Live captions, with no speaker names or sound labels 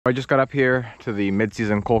I just got up here to the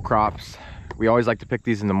mid-season cole crops. We always like to pick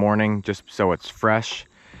these in the morning just so it's fresh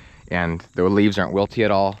and the leaves aren't wilty at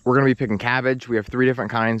all. We're gonna be picking cabbage. We have 3 different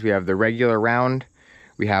kinds. We have the regular round,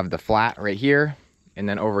 we have the flat right here, and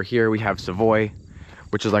then over here we have Savoy,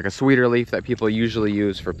 which is like a sweeter leaf that people usually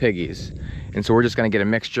use for piggies. And so we're just gonna get a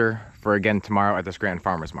mixture for, again, tomorrow at the Scranton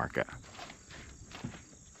Farmers Market.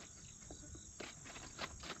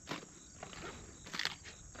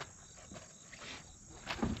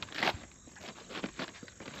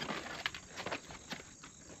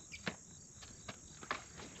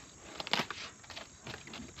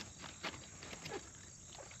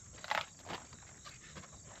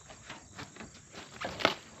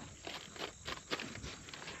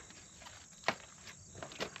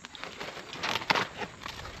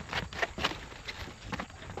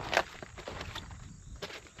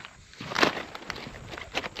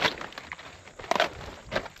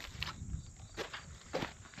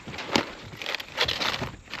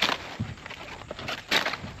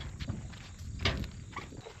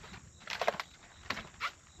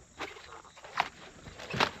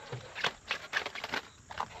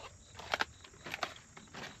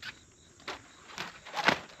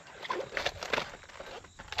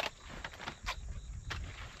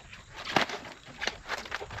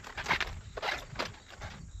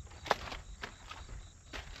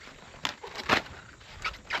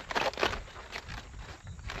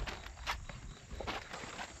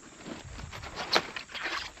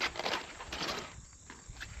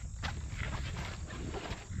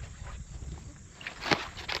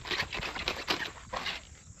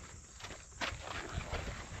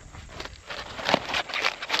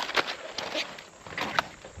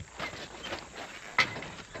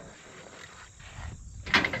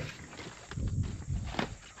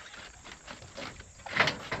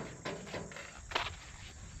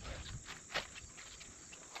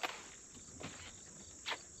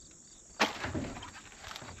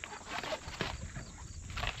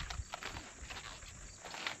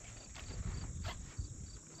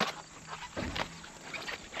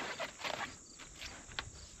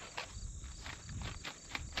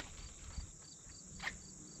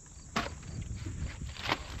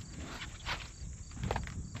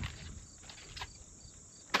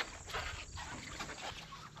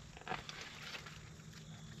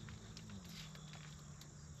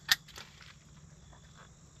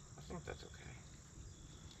 I think that's okay.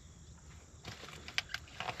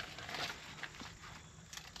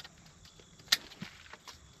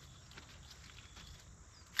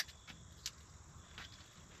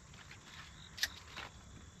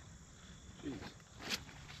 Jeez.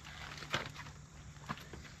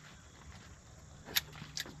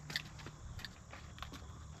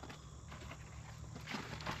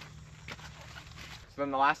 So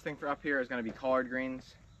then the last thing for up here is going to be collard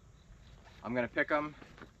greens. I'm going to pick them.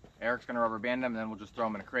 Eric's gonna rubber band them, and then we'll just throw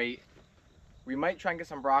them in a crate. We might try and get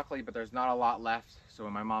some broccoli, but there's not a lot left, so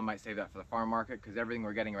my mom might save that for the farm market, because everything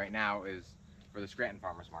we're getting right now is for the Scranton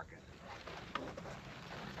Farmers Market. Perfect.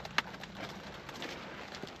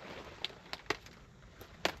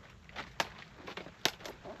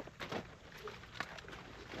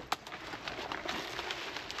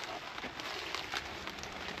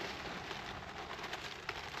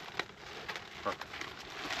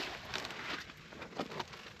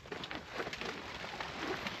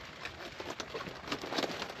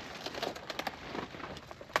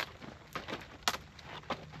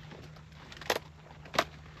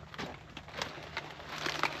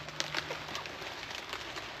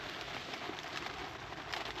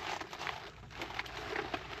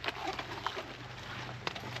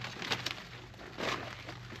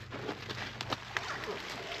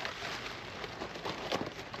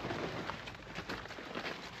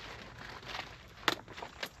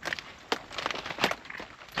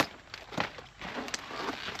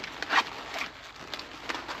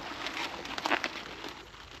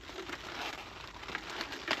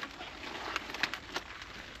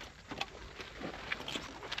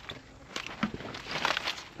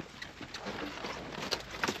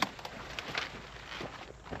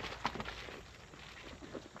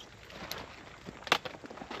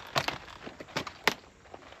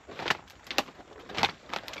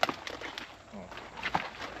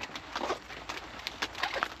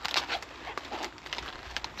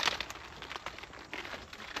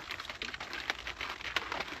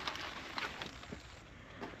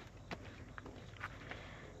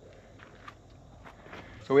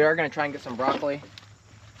 So we are going to try and get some broccoli.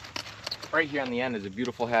 Right here on the end is a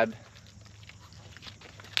beautiful head.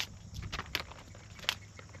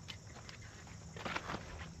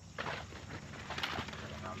 I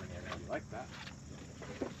don't know how many are going to be like that.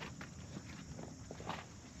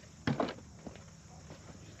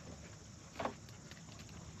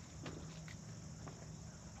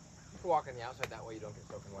 walk on the outside, that way you don't get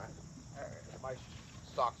soaking wet. My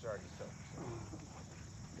socks are already soaked. So.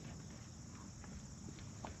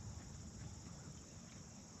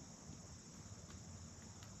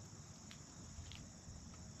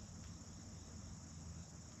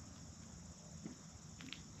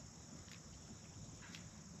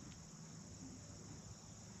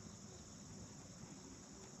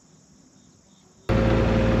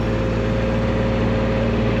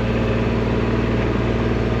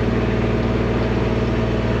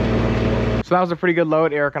 So that was a pretty good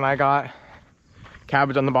load Eric and I got.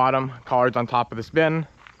 Cabbage on the bottom, collards on top of this bin,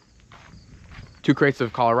 2 crates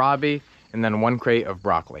of kohlrabi, and then 1 crate of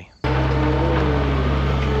broccoli.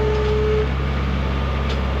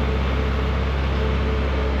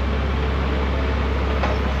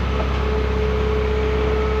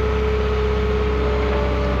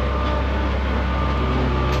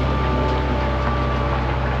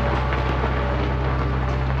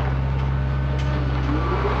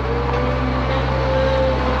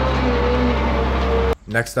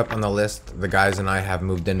 Next up on the list, the guys and I have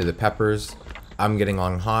moved into the peppers. I'm getting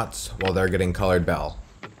long hots while they're getting colored bell.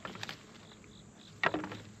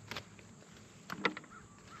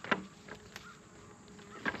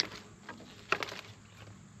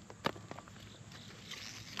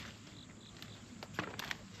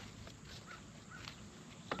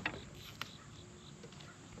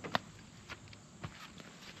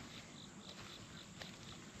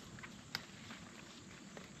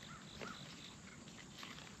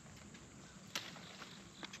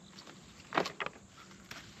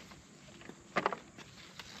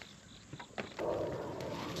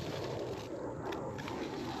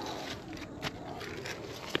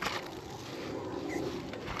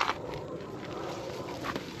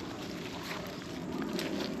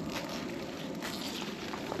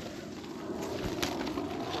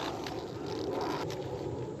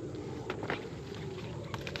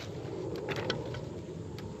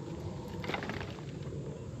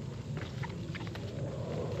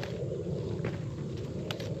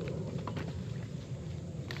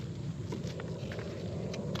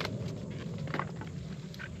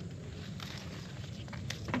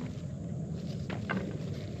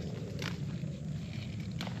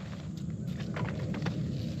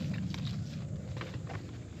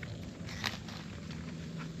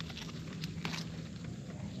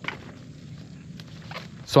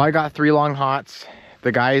 So I got 3 long hots.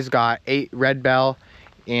 The guys got 8 red bell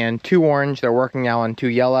and 2 orange. They're working now on 2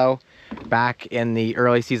 yellow back in the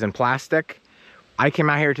early season plastic. I came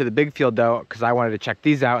out here to the big field though because I wanted to check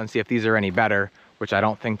these out and see if these are any better, which I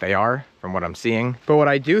don't think they are from what I'm seeing. But what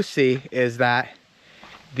I do see is that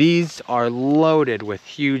these are loaded with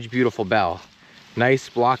huge, beautiful bell. Nice,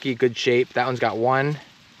 blocky, good shape. That one's got 1.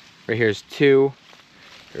 Right here's 2.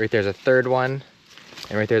 Right there's a 3rd one.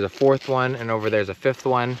 And right there's a 4th one, and over there's a 5th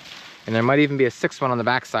one. And there might even be a 6th one on the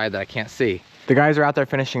back side that I can't see. The guys are out there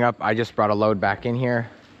finishing up. I just brought a load back in here.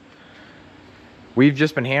 We've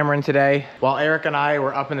just been hammering today. While Eric and I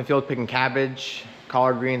were up in the field picking cabbage,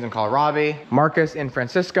 collard greens, and kohlrabi. Marcus and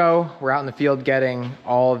Francisco were out in the field getting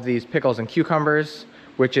all of these pickles and cucumbers,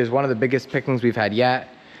 which is one of the biggest pickings we've had yet.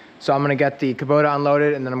 So I'm gonna get the Kubota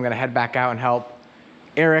unloaded, and then I'm gonna head back out and help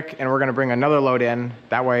Eric, and we're gonna bring another load in.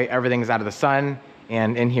 That way everything's out of the sun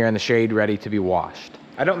and in here in the shade ready to be washed.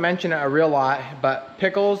 I don't mention it a real lot, but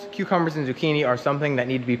pickles, cucumbers, and zucchini are something that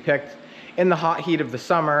need to be picked in the hot heat of the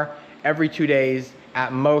summer every 2 days,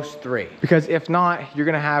 at most 3. Because if not, you're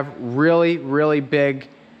gonna have really, really big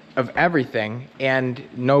of everything, and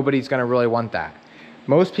nobody's gonna really want that.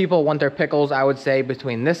 Most people want their pickles, I would say,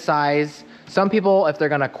 between this size. Some people, if they're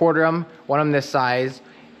gonna quarter them, want them this size,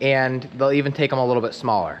 and they'll even take them a little bit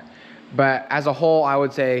smaller. But as a whole, I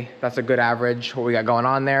would say that's a good average, what we got going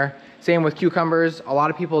on there. Same with cucumbers. A lot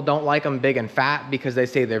of people don't like them big and fat because they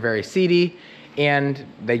say they're very seedy and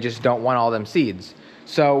they just don't want all them seeds.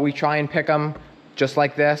 So we try and pick them just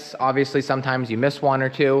like this. Obviously, sometimes you miss 1 or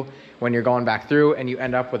 2 when you're going back through and you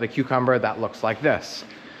end up with a cucumber that looks like this.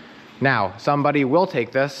 Now, somebody will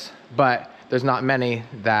take this, but there's not many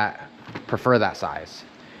that prefer that size.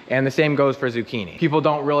 And the same goes for zucchini. People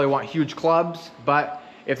don't really want huge clubs, but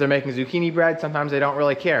if they're making zucchini bread, sometimes they don't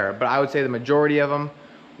really care. But I would say the majority of them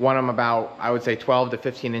want them about, I would say 12 to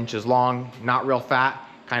 15 inches long, not real fat,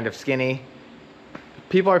 kind of skinny.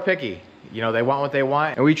 People are picky. You know, they want what they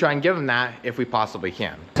want, and we try and give them that if we possibly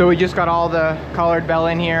can. So we just got all the colored bell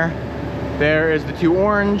in here. There is the 2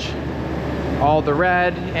 orange, all the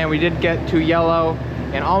red, and we did get 2 yellow,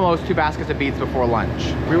 and almost 2 baskets of beets before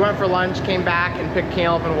lunch. We went for lunch, came back and picked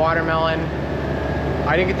cantaloupe and watermelon.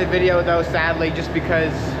 I didn't get the video though, sadly, just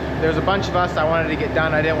because there's a bunch of us. I wanted to get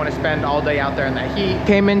done. I didn't want to spend all day out there in that heat.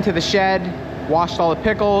 Came into the shed, washed all the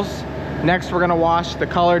pickles. Next, we're gonna wash the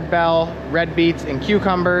colored bell, red beets, and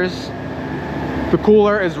cucumbers. The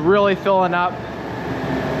cooler is really filling up.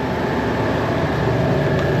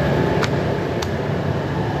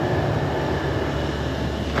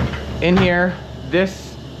 In here,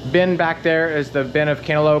 this bin back there is the bin of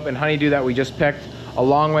cantaloupe and honeydew that we just picked,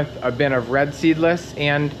 along with a bin of red seedless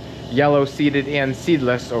and yellow seeded and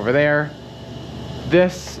seedless over there.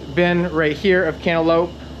 This bin right here of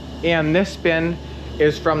cantaloupe, and this bin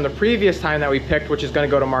is from the previous time that we picked, which is going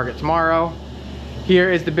to go to market tomorrow. Here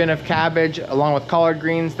is the bin of cabbage along with collard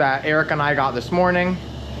greens that Eric and I got this morning.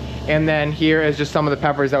 And then here is just some of the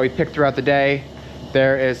peppers that we picked throughout the day.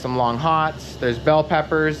 There is some long hots, there's bell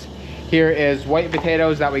peppers. Here is white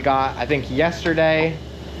potatoes that we got, I think, yesterday.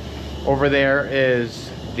 Over there is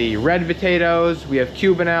the red potatoes. We have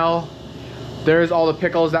cubanelle. There's all the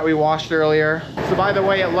pickles that we washed earlier. So by the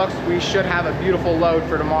way it looks, we should have a beautiful load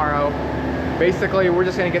for tomorrow. Basically, we're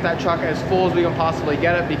just gonna get that truck as full as we can possibly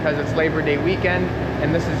get it because it's Labor Day weekend,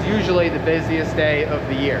 and this is usually the busiest day of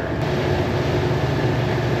the year.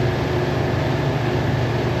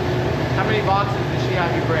 How many boxes did she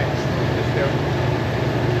have you bring? Just two.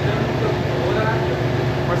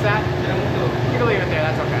 What's that? You can leave it there,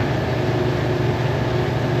 that's okay.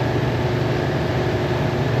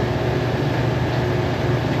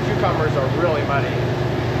 The cucumbers are really muddy.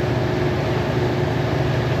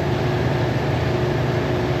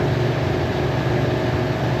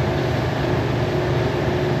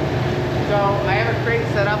 So I have a crate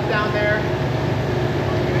set up down there.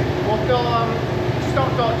 We'll fill them, just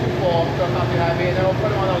don't fill it too full so it's not too heavy, and then we'll put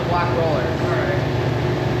them on those black rollers. Alright.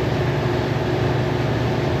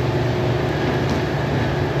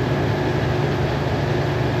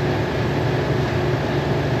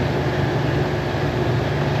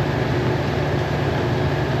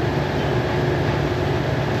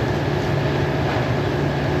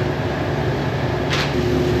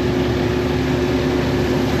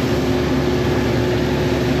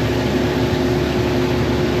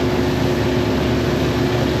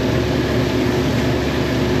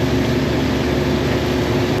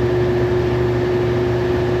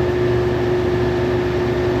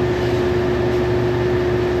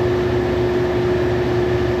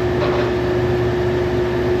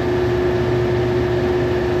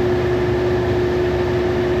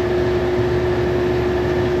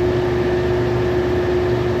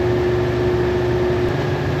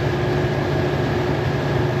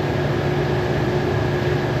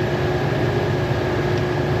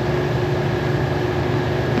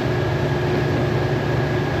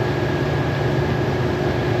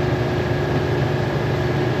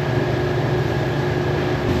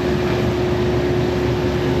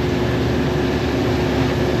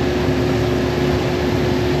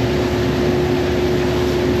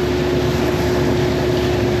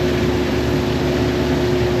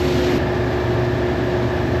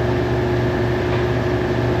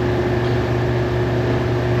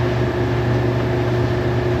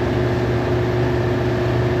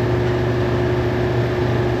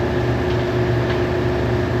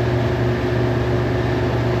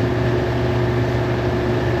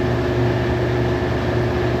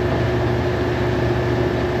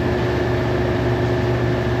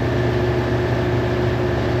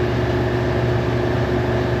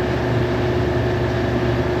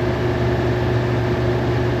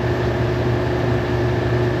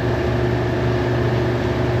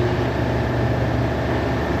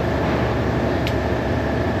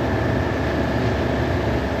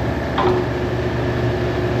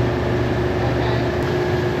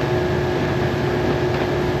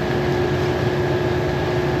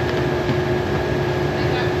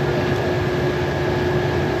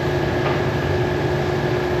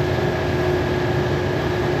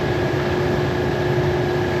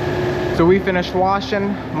 So we finished washing.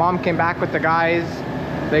 Mom came back with the guys.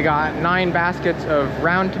 They got 9 baskets of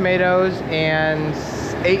round tomatoes and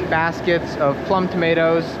 8 baskets of plum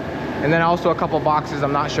tomatoes, and then also a couple boxes.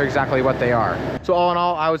 I'm not sure exactly what they are. So all in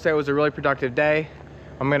all, I would say it was a really productive day.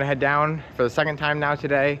 I'm gonna head down for the second time now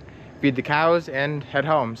today, feed the cows, and head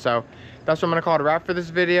home. So that's what I'm gonna call it a wrap for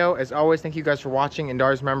this video. As always, thank you guys for watching, and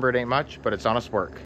always remember, it ain't much, but it's honest work.